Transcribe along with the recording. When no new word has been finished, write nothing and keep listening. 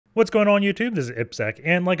What's going on YouTube? This is Ipsec,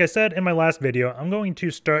 and like I said in my last video, I'm going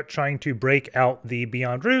to start trying to break out the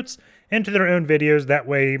Beyond Roots into their own videos. That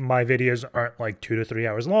way my videos aren't like 2 to 3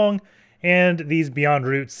 hours long, and these Beyond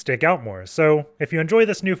Roots stick out more. So if you enjoy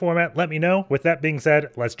this new format, let me know. With that being said,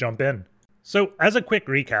 let's jump in. So as a quick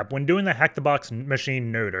recap, when doing the Hack the Box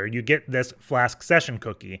machine noder, you get this Flask Session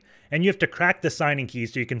cookie, and you have to crack the signing key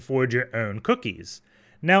so you can forge your own cookies.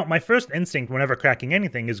 Now, my first instinct whenever cracking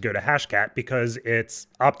anything is go to Hashcat because it's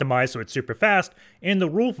optimized so it's super fast, and the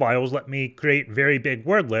rule files let me create very big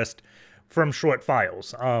word list from short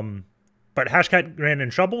files. But Hashcat ran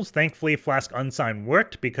in troubles. Thankfully, Flask Unsigned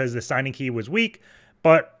worked because the signing key was weak,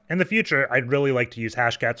 but in the future, I'd really like to use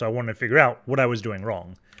Hashcat, so I wanted to figure out what I was doing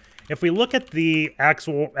wrong. If we look at the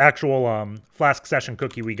actual Flask Session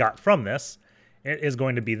cookie we got from this, it is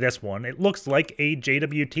going to be this one. It looks like a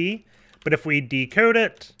JWT, but if we decode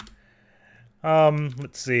it,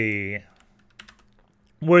 let's see,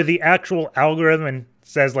 where the actual algorithm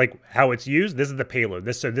says like how it's used, this is the payload.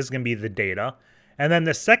 So this is going to be the data. And then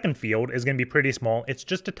the second field is going to be pretty small. It's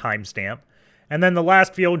just a timestamp. And then the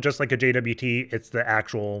last field, just like a JWT, it's the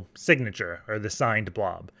actual signature or the signed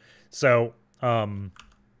blob. So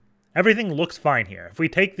everything looks fine here. If we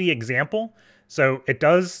take the example, so it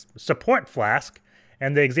does support Flask,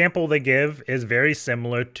 and the example they give is very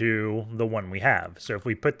similar to the one we have. So if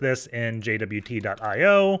we put this in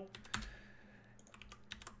jwt.io,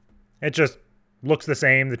 it just looks the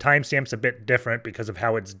same. The timestamp's a bit different because of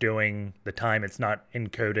how it's doing the time. It's not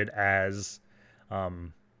encoded as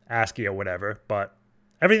ASCII or whatever, but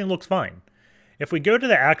everything looks fine. If we go to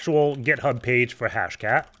the actual GitHub page for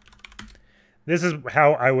Hashcat, this is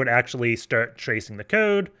how I would actually start tracing the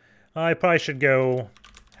code. I probably should go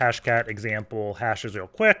Hashcat example hashes real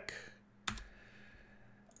quick.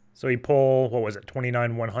 So we pull, what was it,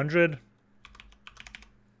 29100?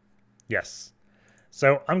 Yes.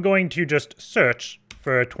 So I'm going to just search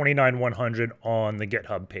for 29100 on the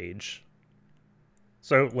GitHub page.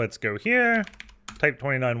 So let's go here, type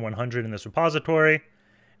 29100 in this repository,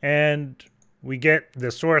 and we get the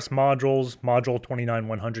source modules, module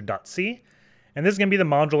 29100.c, and this is going to be the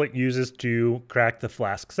module it uses to crack the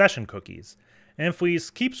Flask Session cookies. And if we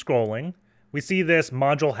keep scrolling, we see this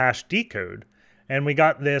module hash decode, and we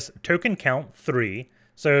got this token count 3.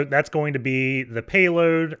 So that's going to be the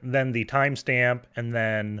payload, then the timestamp, and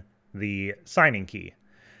then the signing key,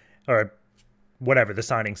 or whatever, the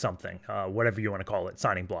signing something, whatever you want to call it,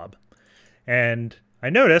 signing blob. And I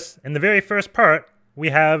notice in the very first part, we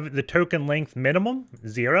have the token length minimum,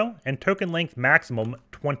 0, and token length maximum,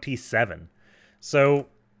 27. So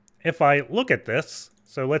if I look at this,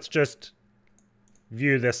 so let's just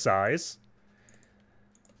view this size.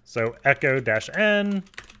 So echo-n,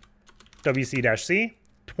 wc-c,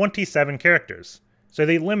 27 characters. So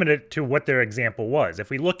they limit it to what their example was. If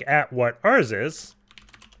we look at what ours is,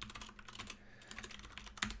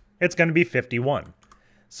 it's going to be 51.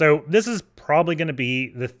 So this is probably going to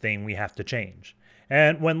be the thing we have to change.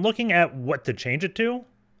 And when looking at what to change it to,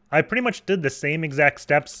 I pretty much did the same exact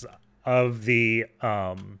steps of the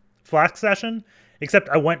Flask session, except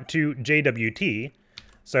I went to JWT.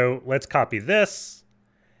 So let's copy this,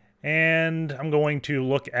 and I'm going to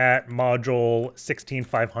look at module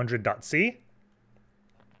 16500.c. I'm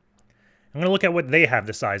going to look at what they have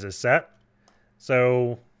the sizes set.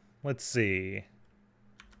 So let's see.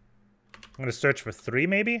 I'm going to search for 3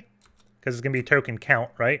 maybe, because it's going to be token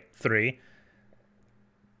count, right? 3.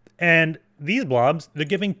 And these blobs, they're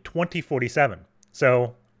giving 2047.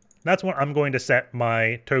 So that's what I'm going to set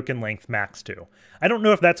my token length max to. I don't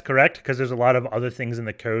know if that's correct because there's a lot of other things in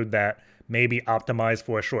the code that may be optimized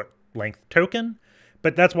for a short length token,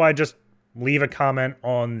 but that's why I just leave a comment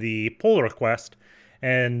on the pull request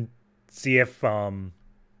and see if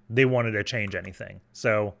they wanted to change anything.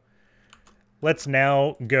 So let's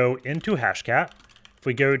now go into Hashcat. If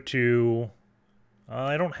we go to,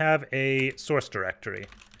 I don't have a source directory,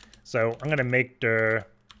 so I'm going to make dir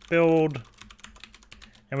build,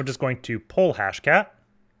 and we're just going to pull Hashcat.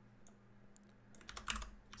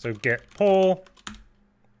 So get pull,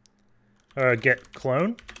 get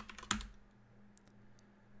clone.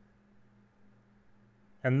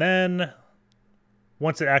 And then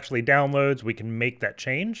once it actually downloads, we can make that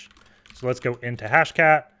change. So let's go into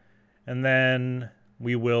Hashcat, and then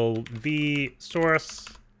we will v source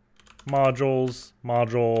modules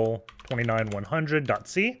module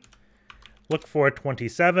 29100.c, look for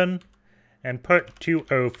 27, and put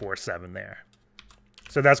 2047 there.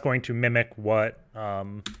 So that's going to mimic what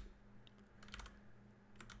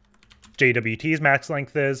JWT's max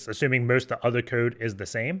length is, assuming most of the other code is the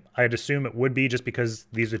same. I'd assume it would be just because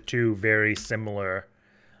these are two very similar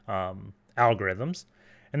algorithms.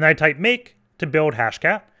 And then I type make to build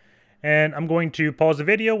Hashcat. And I'm going to pause the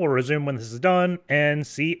video, we'll resume when this is done, and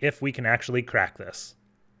see if we can actually crack this.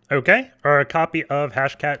 Okay, our copy of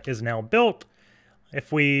Hashcat is now built.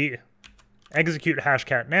 If we execute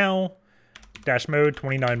Hashcat now, dash mode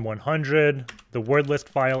 29100, the word list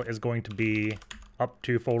file is going to be up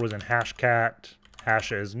to folders in Hashcat,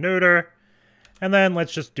 hashes noder, and then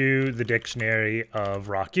let's just do the dictionary of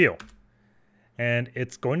rocku. And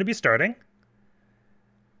it's going to be starting,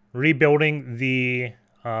 rebuilding the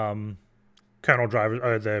kernel driver,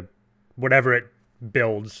 or the whatever it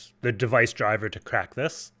builds, the device driver to crack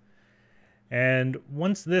this. And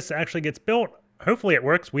once this actually gets built, hopefully it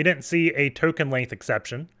works. We didn't see a token length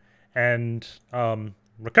exception, and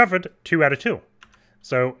recovered 2 out of 2.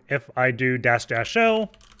 So if I do --o,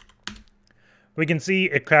 we can see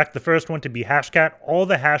it cracked the first one to be Hashcat. All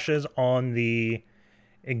the hashes on the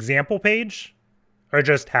example page are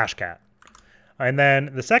just Hashcat. And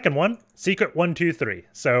then the second one, secret 123.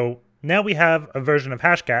 So now we have a version of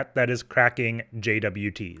Hashcat that is cracking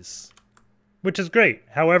JWTs, which is great.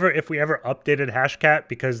 However, if we ever updated Hashcat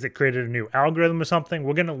because it created a new algorithm or something,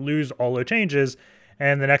 we're going to lose all the changes.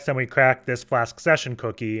 And the next time we crack this Flask Session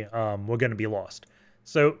cookie, we're going to be lost.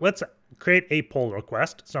 So let's create a pull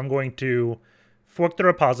request. So I'm going to fork the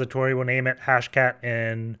repository. We'll name it Hashcat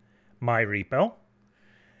in my repo.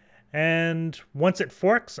 And once it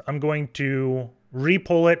forks, I'm going to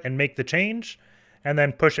re-pull it and make the change, and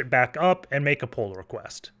then push it back up and make a pull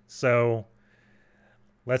request. So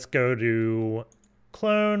let's go to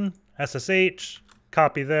clone, SSH,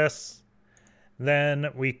 copy this. Then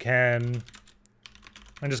we can,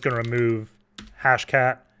 I'm just going to remove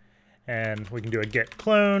Hashcat, and we can do a git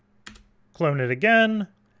clone it again.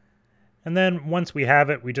 And then once we have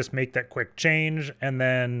it, we just make that quick change and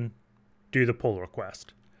then do the pull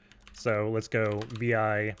request. So let's go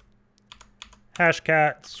vi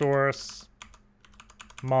Hashcat source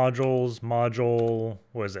modules module,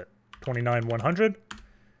 what is it, 29100.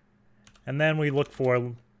 And then we look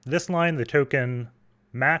for this line, the token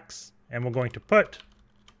max, and we're going to put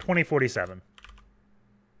 2047.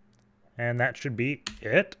 And that should be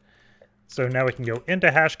it. So now we can go into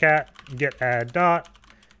Hashcat, git add dot,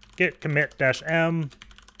 git commit -m,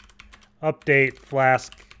 update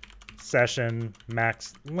Flask Session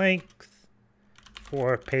max length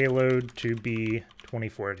for payload to be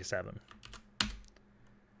 2047.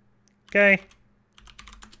 Okay,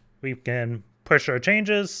 we can push our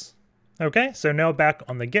changes. Okay, so now back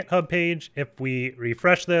on the GitHub page, if we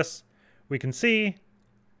refresh this, we can see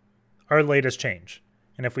our latest change.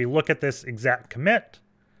 And if we look at this exact commit,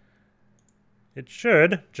 it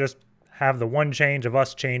should just have the one change of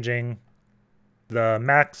us changing the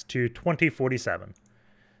max to 2047.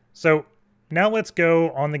 So now let's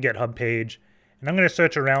go on the GitHub page, and I'm going to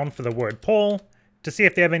search around for the word pull to see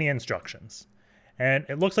if they have any instructions. And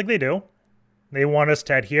it looks like they do. They want us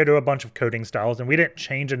to adhere to a bunch of coding styles, and we didn't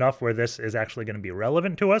change enough where this is actually going to be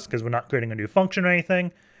relevant to us because we're not creating a new function or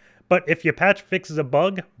anything. But if your patch fixes a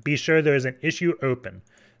bug, be sure there's an issue open.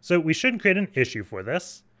 So we should create an issue for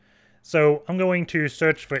this. So I'm going to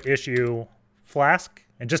search for issue Flask,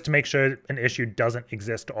 and just to make sure an issue doesn't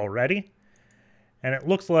exist already. And it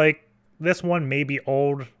looks like this one may be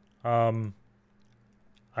old.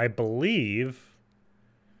 I believe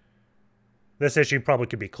this issue probably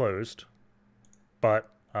could be closed. But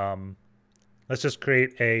let's just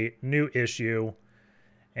create a new issue.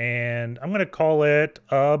 And I'm going to call it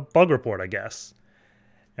a bug report, I guess.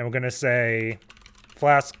 And we're going to say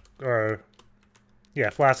Flask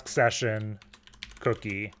Session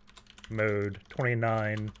cookie mode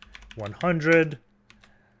 29100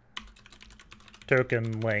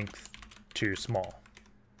 token length too small,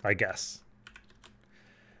 I guess.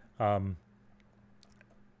 And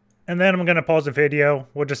then I'm going to pause the video.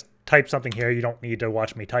 We'll just type something here. You don't need to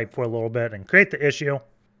watch me type for a little bit and create the issue.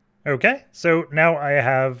 Okay, so now I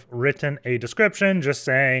have written a description just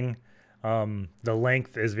saying the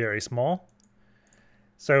length is very small.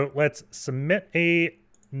 So let's submit a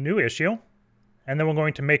new issue, and then we're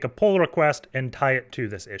going to make a pull request and tie it to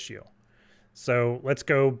this issue. So let's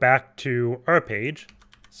go back to our page.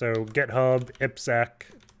 So GitHub, IPsec,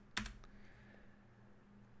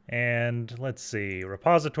 and let's see,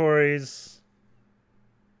 repositories,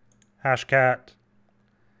 Hashcat,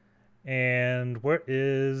 and where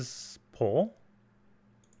is pull?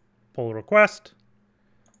 Pull request,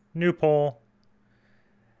 new pull,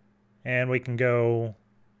 and we can go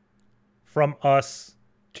from us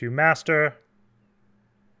to master.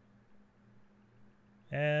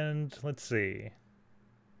 And let's see,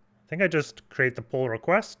 I think I just create the pull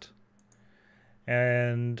request,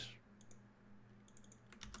 and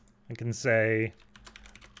I can say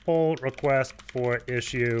pull request for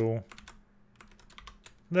issue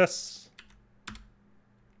this.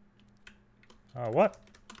 What?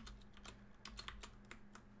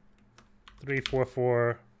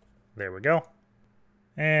 344. There we go.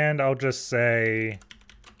 And I'll just say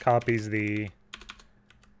copies the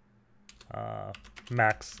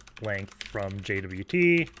max length from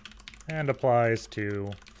JWT and applies to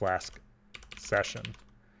Flask Session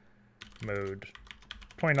mode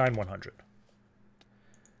 29100.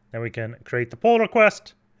 Then we can create the pull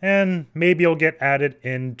request and maybe it'll get added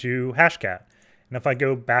into Hashcat. And if I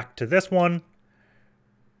go back to this one,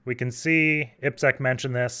 we can see IPsec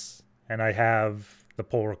mentioned this and I have the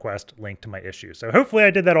pull request linked to my issue. So hopefully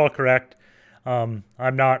I did that all correct. I'm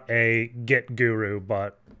not a Git guru,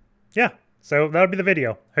 but yeah. So that'll be the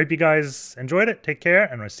video. Hope you guys enjoyed it. Take care,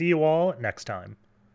 and I'll see you all next time.